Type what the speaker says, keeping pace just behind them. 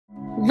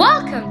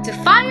Welcome to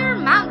Fire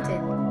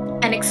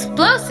Mountain, an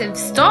explosive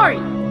story.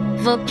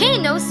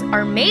 Volcanoes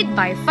are made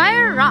by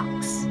fire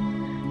rocks.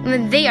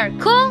 When they are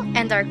cool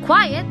and are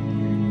quiet,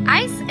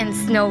 ice and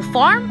snow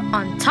form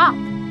on top.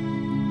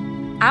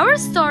 Our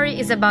story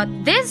is about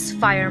this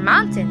fire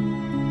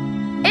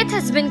mountain. It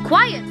has been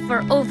quiet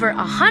for over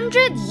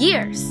 100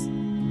 years.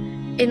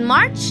 In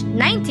March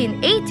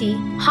 1980,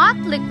 hot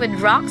liquid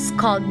rocks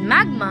called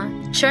magma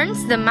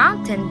churns the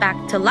mountain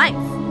back to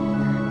life.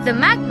 The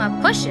magma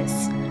pushes.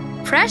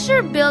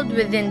 Pressure builds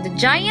within the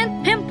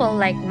giant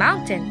pimple-like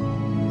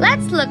mountain.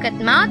 Let's look at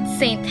Mount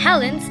St.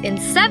 Helens in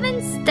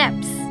 7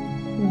 steps.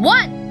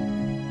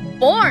 1.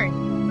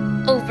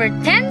 Born. Over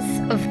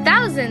tens of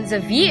thousands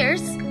of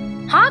years,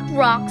 hot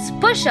rocks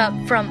push up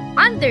from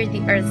under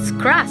the Earth's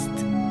crust.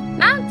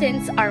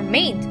 Mountains are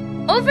made.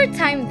 Over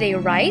time they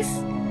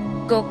rise,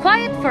 go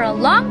quiet for a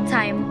long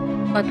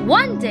time, but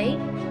one day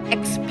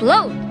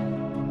explode.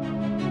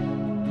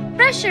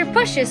 Pressure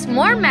pushes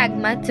more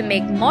magma to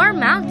make more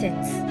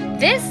mountains.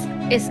 This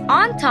is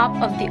on top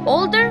of the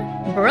older,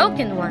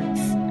 broken ones.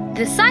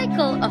 The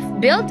cycle of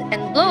build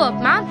and blow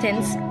up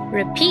mountains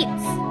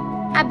repeats.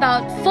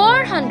 About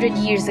 400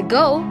 years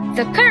ago,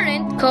 the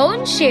current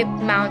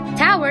cone-shaped mount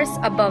towers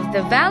above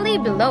the valley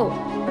below.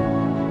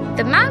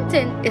 The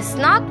mountain is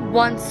not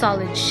one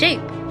solid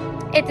shape.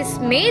 It is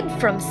made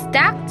from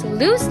stacked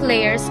loose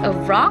layers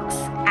of rocks,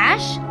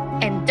 ash,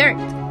 and dirt,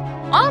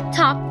 all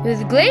topped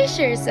with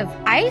glaciers of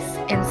ice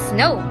and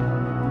snow.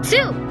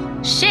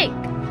 2. Shake.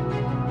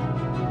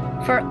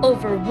 For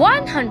over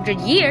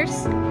 100 years,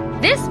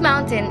 this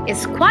mountain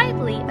is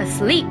quietly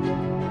asleep.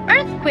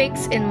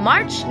 Earthquakes in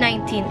March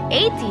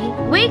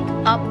 1980 wake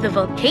up the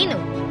volcano.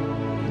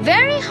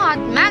 Very hot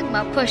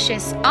magma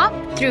pushes up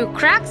through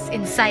cracks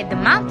inside the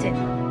mountain.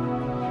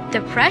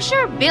 The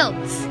pressure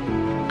builds.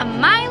 A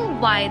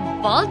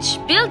mile-wide bulge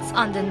builds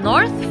on the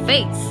north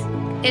face.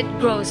 It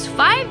grows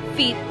 5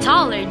 feet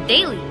taller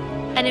daily.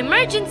 An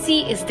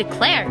emergency is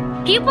declared.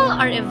 People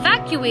are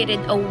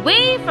evacuated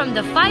away from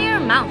the fire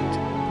mount.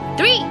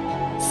 3.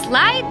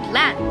 Slide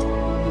land.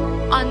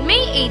 On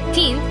May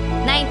 18,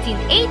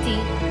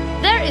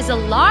 1980, there is a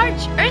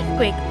large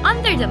earthquake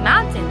under the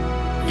mountain.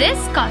 This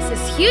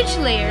causes huge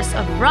layers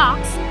of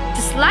rocks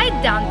to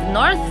slide down the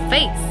north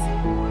face.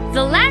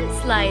 The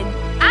landslide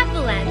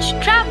avalanche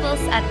travels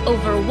at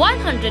over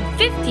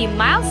 150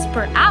 miles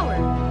per hour.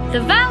 The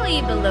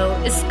valley below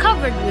is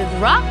covered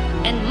with rock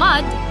and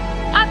mud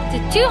up to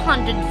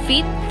 200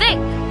 feet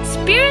thick.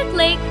 Spirit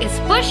Lake is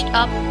pushed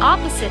up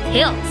opposite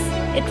hills.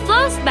 It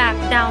flows back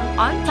down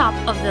on top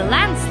of the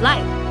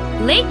landslide.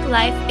 Lake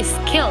life is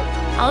killed.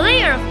 A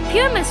layer of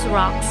pumice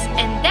rocks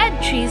and dead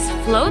trees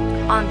float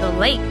on the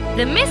lake.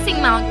 The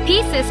missing mount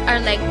pieces are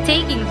like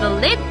taking the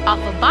lid off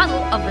a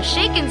bottle of a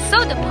shaken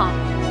soda pop.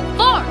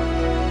 4.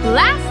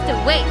 Blast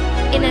away.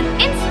 In an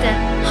instant,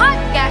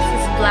 hot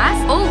gases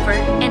blast over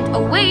and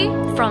away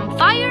from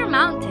Fire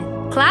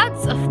Mountain.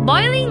 Clouds of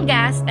boiling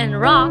gas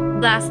and rock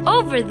blast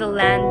over the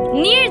land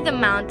near the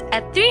mount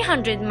at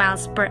 300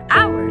 miles per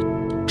hour.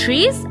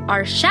 Trees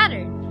are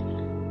shattered.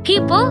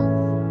 People,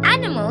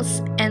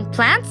 animals, and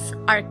plants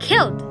are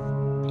killed.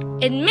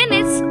 In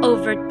minutes,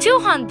 over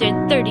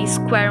 230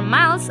 square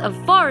miles of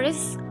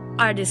forests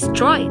are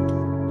destroyed.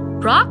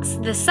 Rocks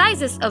the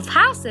sizes of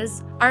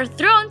houses are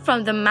thrown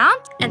from the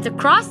mount and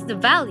across the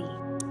valley.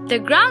 The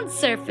ground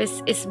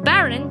surface is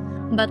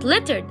barren but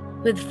littered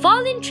with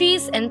fallen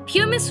trees and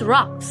pumice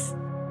rocks.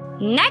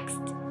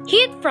 Next,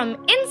 heat from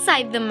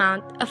inside the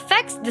mount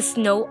affects the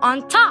snow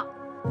on top.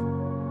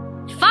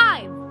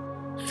 5.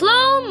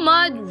 Flow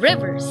mud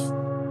rivers.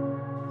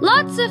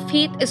 Lots of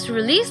heat is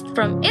released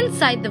from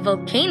inside the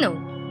volcano.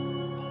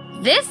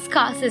 This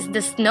causes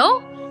the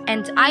snow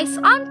and ice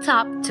on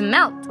top to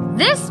melt.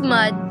 This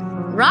mud,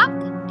 rock,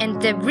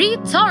 and debris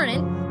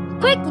torrent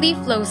quickly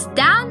flows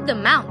down the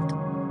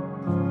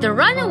mount. The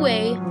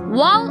runaway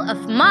wall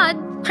of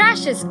mud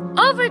crashes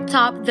over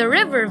top the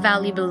river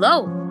valley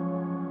below.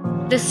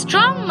 The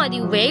strong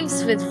muddy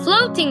waves with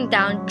floating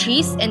down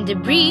trees and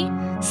debris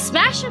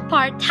smash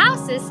apart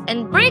houses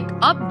and break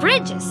up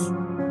bridges.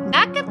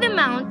 Back at the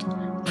mount,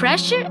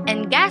 pressure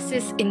and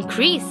gases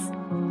increase.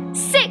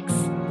 6.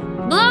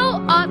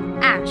 Blow up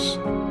ash.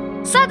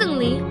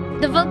 Suddenly,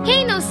 the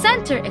volcano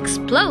center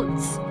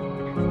explodes.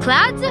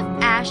 Clouds of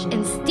ash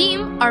and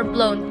steam are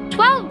blown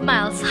 12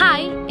 miles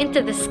high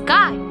into the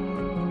sky.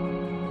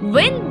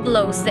 Wind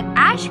blows the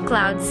ash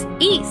clouds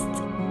east.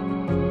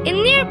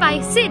 In nearby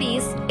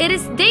cities, it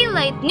is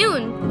daylight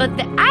noon, but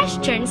the ash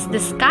turns the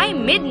sky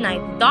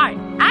midnight dark.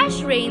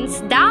 Ash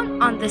rains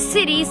down on the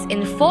cities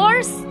in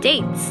 4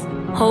 states.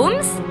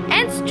 Homes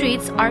and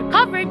streets are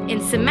covered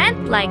in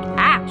cement like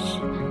ash.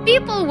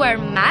 People wear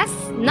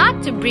masks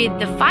not to breathe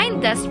the fine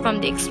dust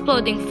from the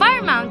exploding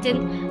fire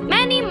mountain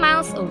many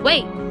miles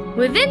away.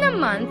 Within a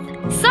month,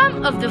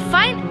 some of the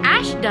fine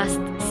ash dust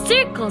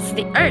circles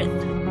the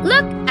earth.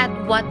 Look at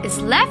what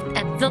is left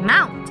at the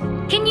mount.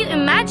 Can you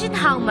imagine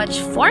how much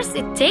force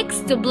it takes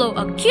to blow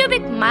a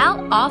cubic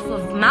mile off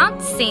of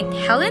Mount St.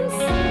 Helens?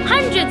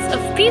 Hundreds of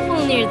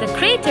people near the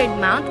cratered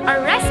mount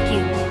are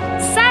rescued.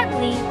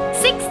 Sadly,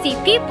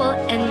 people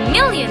and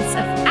millions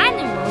of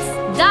animals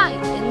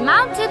died in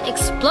mountain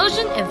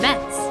explosion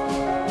events.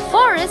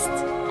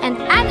 Forests and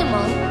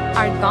animals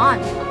are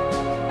gone.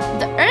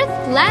 The Earth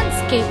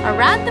landscape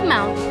around the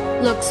mount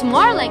looks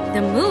more like the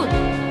moon.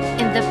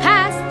 In the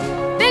past,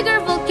 bigger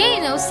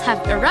volcanoes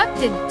have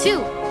erupted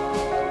too,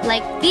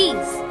 like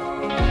these.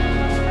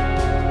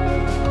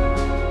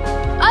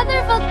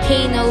 Other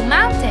volcano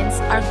mountains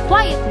are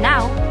quiet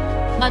now,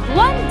 but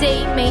one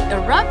day may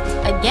erupt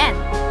again.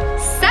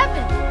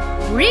 7.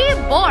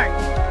 Reborn.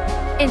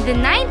 In the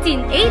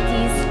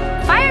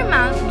 1980s, Fire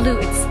Mount blew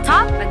its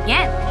top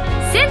again.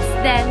 Since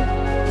then,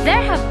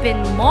 there have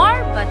been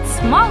more but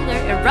smaller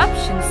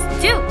eruptions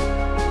too.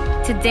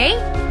 Today,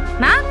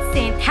 Mount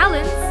St.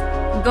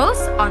 Helens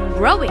goes on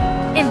growing.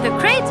 In the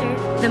crater,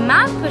 the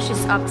mount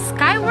pushes up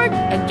skyward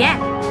again.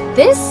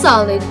 This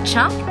solid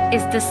chunk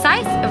is the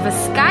size of a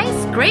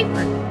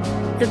skyscraper.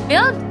 The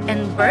build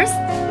and burst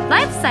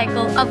life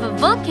cycle of a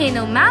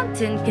volcano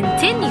mountain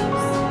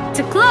continues.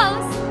 To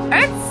close,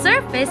 Earth's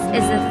surface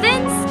is a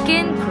thin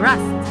skin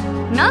crust.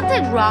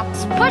 Melted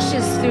rocks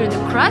pushes through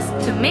the crust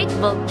to make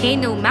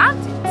volcano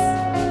mountains.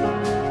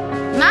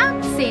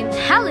 Mount St.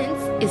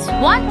 Helens is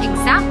one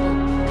example.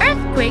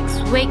 Earthquakes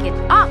wake it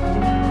up.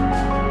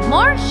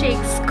 More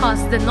shakes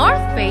cause the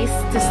north face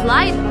to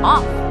slide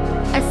off.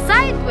 A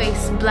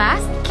sideways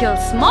blast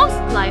kills most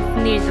life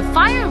near the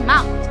fire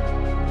mount.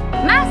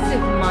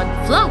 Massive mud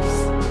flows.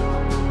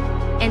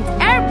 And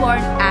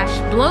airborne ash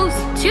blows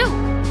too.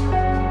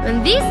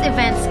 When these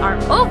events are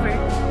over,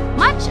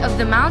 much of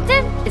the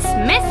mountain is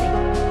missing.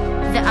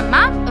 The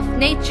amount of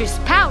nature's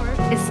power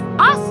is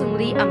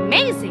awesomely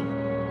amazing.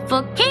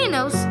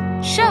 Volcanoes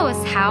show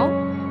us how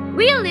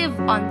we live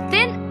on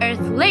thin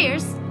earth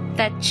layers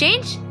that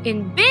change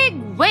in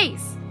big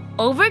ways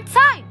over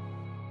time.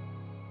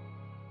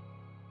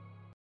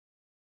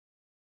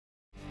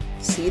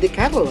 See the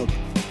catalog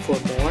for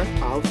more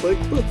Alfred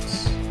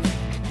books.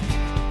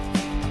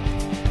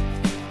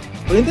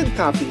 Printed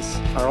copies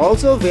are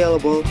also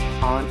available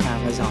on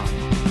Amazon.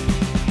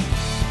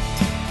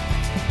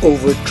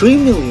 Over 3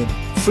 million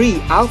free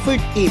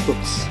Alfred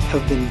ebooks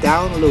have been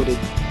downloaded